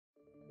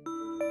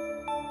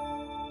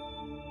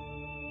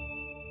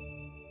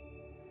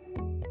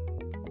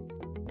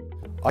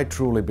I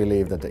truly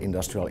believe that the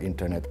industrial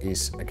internet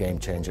is a game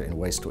changer in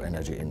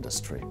waste-to-energy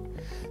industry.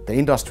 The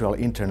industrial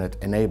internet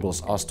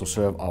enables us to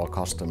serve our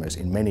customers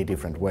in many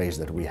different ways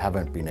that we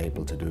haven't been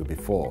able to do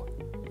before.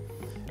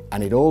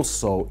 And it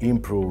also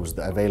improves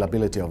the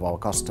availability of our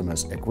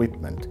customers'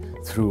 equipment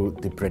through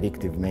the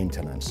predictive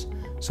maintenance.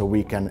 So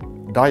we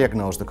can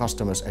diagnose the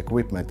customer's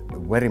equipment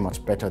very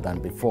much better than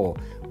before.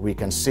 We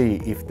can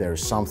see if there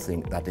is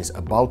something that is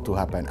about to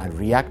happen and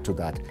react to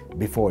that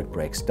before it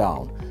breaks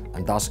down.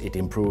 And thus it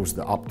improves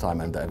the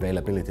uptime and the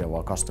availability of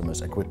our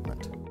customers'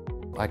 equipment.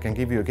 I can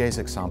give you a case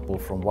example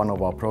from one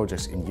of our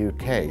projects in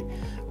UK,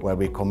 where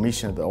we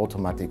commissioned the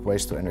automatic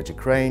waste-to-energy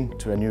crane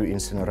to a new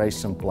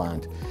incineration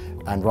plant,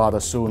 and rather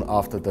soon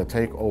after the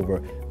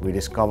takeover we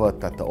discovered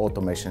that the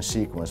automation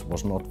sequence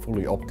was not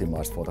fully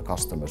optimized for the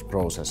customer's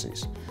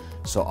processes.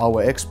 So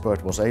our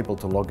expert was able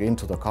to log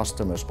into the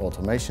customer's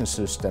automation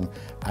system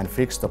and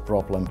fix the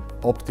problem,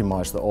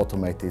 optimize the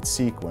automated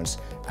sequence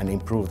and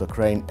improve the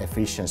crane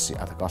efficiency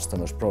at the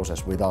customer's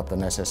process without the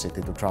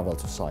necessity to travel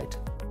to site.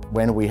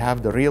 When we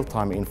have the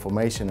real-time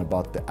information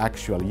about the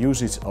actual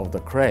usage of the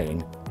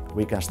crane,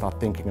 we can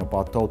start thinking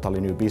about totally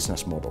new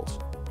business models.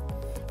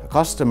 A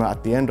customer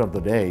at the end of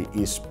the day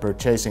is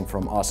purchasing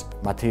from us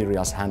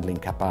materials handling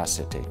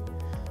capacity.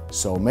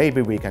 So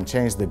maybe we can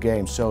change the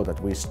game so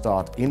that we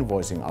start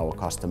invoicing our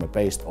customer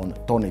based on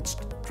tonnage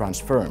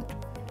transferred,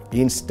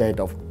 instead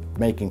of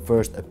making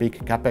first a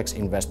big capex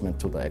investment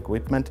to the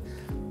equipment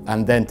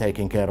and then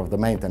taking care of the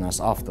maintenance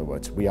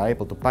afterwards. We are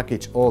able to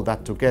package all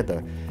that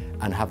together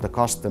and have the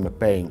customer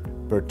paying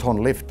per ton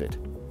lifted.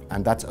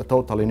 And that's a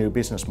totally new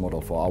business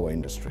model for our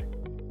industry.